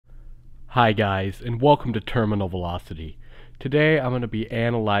Hi guys, and welcome to Terminal Velocity. Today I'm going to be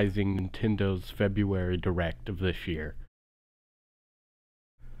analyzing Nintendo's February Direct of this year.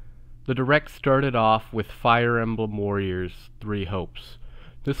 The Direct started off with Fire Emblem Warriors 3 Hopes.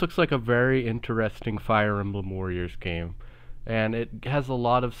 This looks like a very interesting Fire Emblem Warriors game, and it has a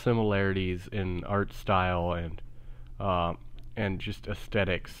lot of similarities in art style and just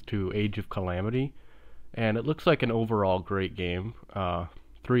aesthetics to Age of Calamity, and it looks like an overall great game.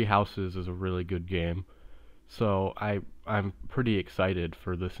 Three Houses is a really good game. So I'm pretty excited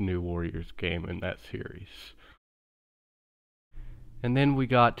for this new Warriors game in that series. And then we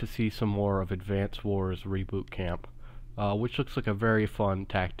got to see some more of Advance Wars Reboot Camp, which looks like a very fun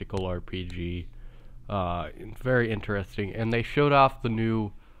tactical RPG. Very interesting. And they showed off the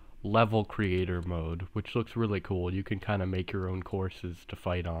new level creator mode, which looks really cool. You can kind of make your own courses to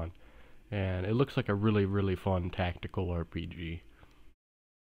fight on. And it looks like a really, really fun tactical RPG.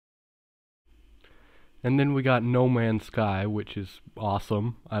 And then we got No Man's Sky, which is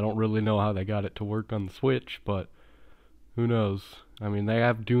awesome. I don't really know how they got it to work on the Switch, but who knows? I mean, they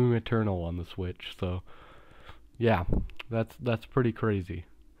have Doom Eternal on the Switch, so yeah, that's pretty crazy.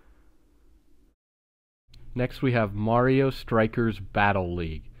 Next we have Mario Strikers Battle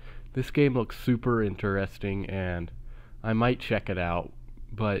League. This game looks super interesting and I might check it out,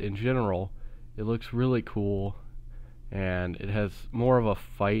 but in general, it looks really cool and it has more of a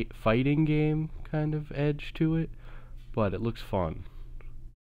fighting game kind of edge to it, but it looks fun.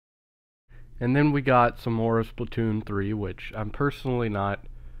 And then we got some more of Splatoon 3, which I'm personally not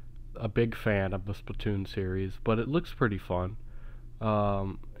a big fan of the Splatoon series, but it looks pretty fun.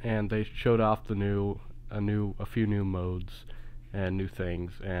 And they showed off a few new modes and new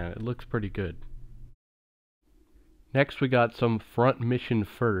things, and it looks pretty good. Next we got some Front Mission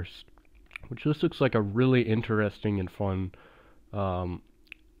First, which this looks like a really interesting and fun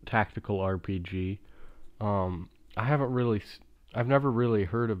tactical RPG. I've never really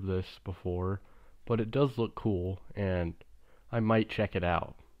heard of this before, but it does look cool, and I might check it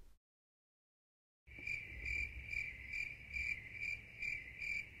out.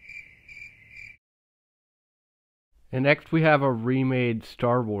 And next we have a remade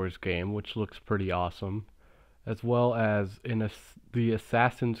Star Wars game, which looks pretty awesome, as well as the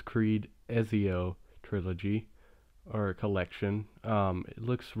Assassin's Creed Ezio trilogy or collection. It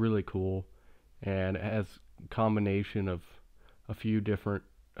looks really cool, and it has a combination of a few different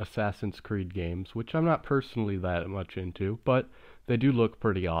Assassin's Creed games, which I'm not personally that much into, but they do look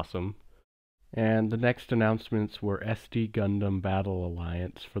pretty awesome. And the next announcements were SD Gundam Battle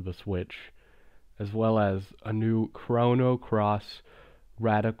Alliance for the Switch, as well as a new Chrono Cross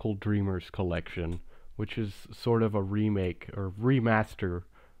Radical Dreamers collection, which is sort of a remake or remaster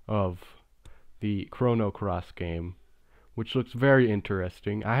of the Chrono Cross game, which looks very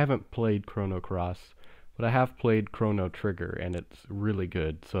interesting. I haven't played Chrono Cross, but I have played Chrono Trigger, and it's really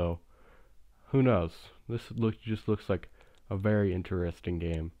good, so who knows? Just looks like a very interesting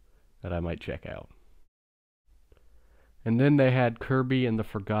game that I might check out. And then they had Kirby and the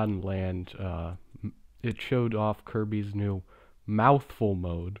Forgotten Land. It showed off Kirby's new Mouthful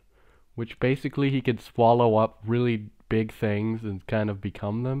mode, which basically he could swallow up really big things and kind of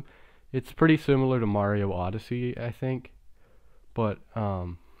become them. It's pretty similar to Mario Odyssey, I think, but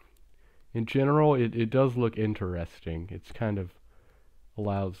in general, it does look interesting. It's kind of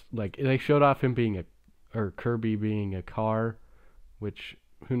allows, like, they showed off him being or Kirby being a car, which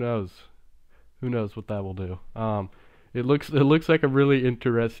who knows? Who knows what that will do? It looks like a really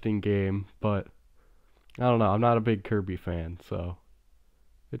interesting game, but I don't know. I'm not a big Kirby fan, so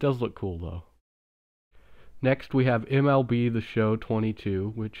it does look cool though. Next we have MLB The Show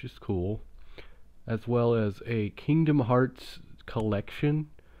 22, which is cool, as well as a Kingdom Hearts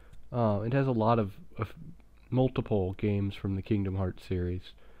collection. It has a lot of multiple games from the Kingdom Hearts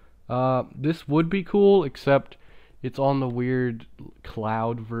series. This would be cool, except it's on the weird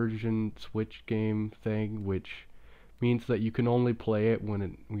cloud version Switch game thing, which means that you can only play it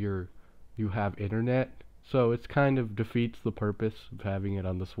when you have internet. So it kind of defeats the purpose of having it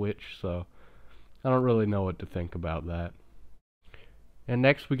on the Switch. So I don't really know what to think about that. And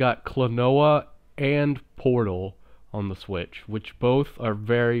next we got Klonoa and Portal on the Switch, which both are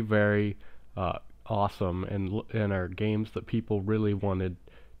very, very awesome and are games that people really wanted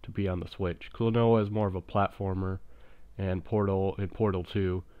to be on the Switch. Klonoa is more of a platformer, and Portal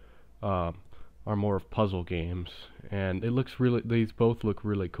 2 are more of puzzle games. And these both look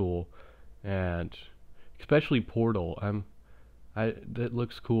really cool, and especially Portal. That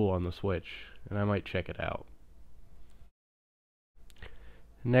looks cool on the Switch, and I might check it out.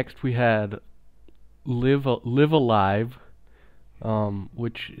 Next we had Live Alive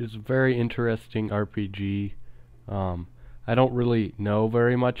which is a very interesting RPG. I don't really know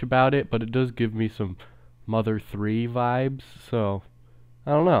very much about it, but it does give me some Mother 3 vibes, so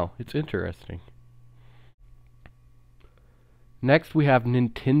I don't know, it's interesting. Next we have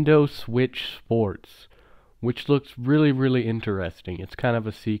Nintendo Switch Sports, which looks really, really interesting. It's kind of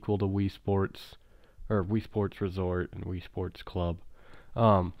a sequel to Wii Sports, or Wii Sports Resort and Wii Sports Club.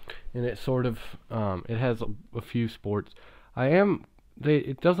 Um, and it sort of, it has a few sports.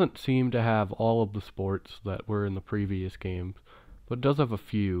 It doesn't seem to have all of the sports that were in the previous games, but it does have a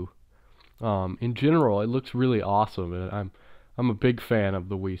few. In general, it looks really awesome, and I'm a big fan of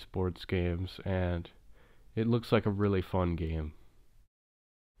the Wii Sports games, and it looks like a really fun game.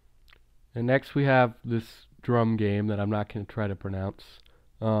 And next we have this drum game that I'm not going to try to pronounce.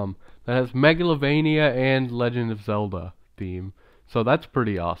 That has Megalovania and Legend of Zelda theme, so that's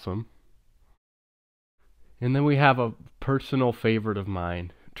pretty awesome. And then we have a personal favorite of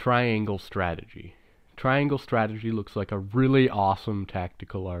mine, Triangle Strategy. Triangle Strategy looks like a really awesome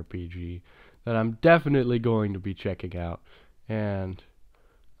tactical RPG that I'm definitely going to be checking out. And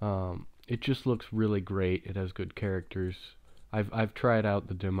it just looks really great. It has good characters. I've tried out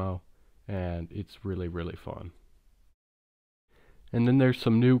the demo, and it's really, really fun. And then there's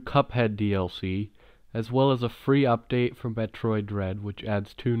some new Cuphead DLC, as well as a free update for Metroid Dread, which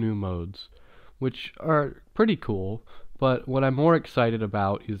adds 2 new modes, which are pretty cool. But what I'm more excited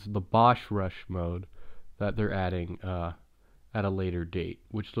about is the Boss Rush mode that they're adding at a later date,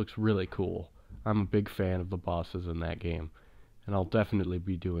 which looks really cool. I'm a big fan of the bosses in that game, and I'll definitely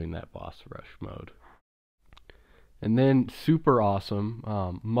be doing that Boss Rush mode. And then super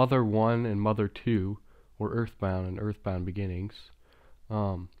awesome, Mother 1 and Mother 2, or Earthbound and Earthbound Beginnings,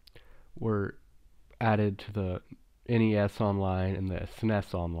 were added to the NES Online and the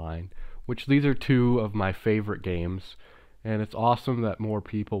SNES Online, which these are 2 of my favorite games, and it's awesome that more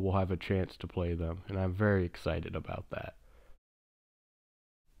people will have a chance to play them, and I'm very excited about that.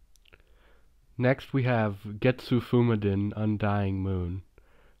 Next we have Getsu Fumadin Undying Moon,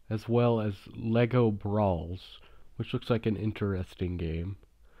 as well as Lego Brawls, which looks like an interesting game.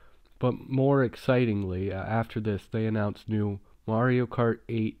 But more excitingly, after this, they announced new Mario Kart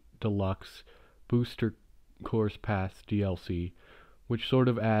 8 Deluxe Booster Course Pass DLC, which sort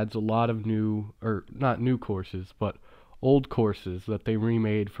of adds a lot of new, or not new courses, but old courses that they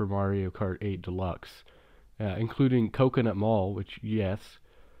remade for Mario Kart 8 Deluxe, including Coconut Mall, which, yes,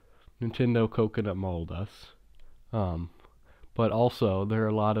 Nintendo Coconut Malled us. But also there are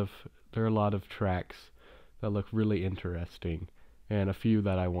a lot of tracks that look really interesting, and a few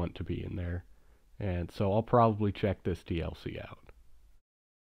that I want to be in there. And so I'll probably check this DLC out.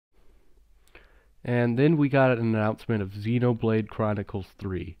 And then we got an announcement of Xenoblade Chronicles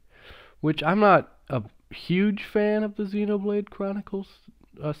 3, which I'm not a huge fan of the Xenoblade Chronicles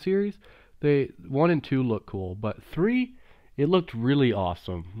series. 1 and 2 look cool, but 3, it looked really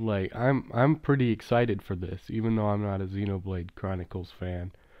awesome. Like I'm pretty excited for this, even though I'm not a Xenoblade Chronicles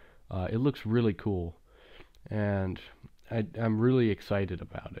fan. It looks really cool, and I'm really excited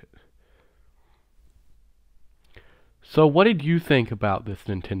about it. So what did you think about this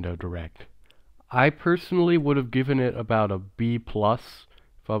Nintendo Direct? I personally would have given it about a B plus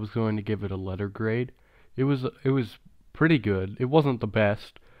if I was going to give it a letter grade. It was pretty good. It wasn't the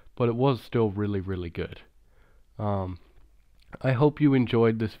best, but it was still really, really good. I hope you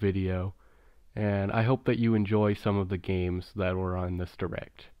enjoyed this video, and I hope that you enjoy some of the games that were on this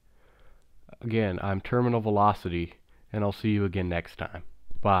Direct. Again, I'm Terminal Velocity, and I'll see you again next time.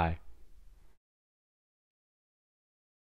 Bye.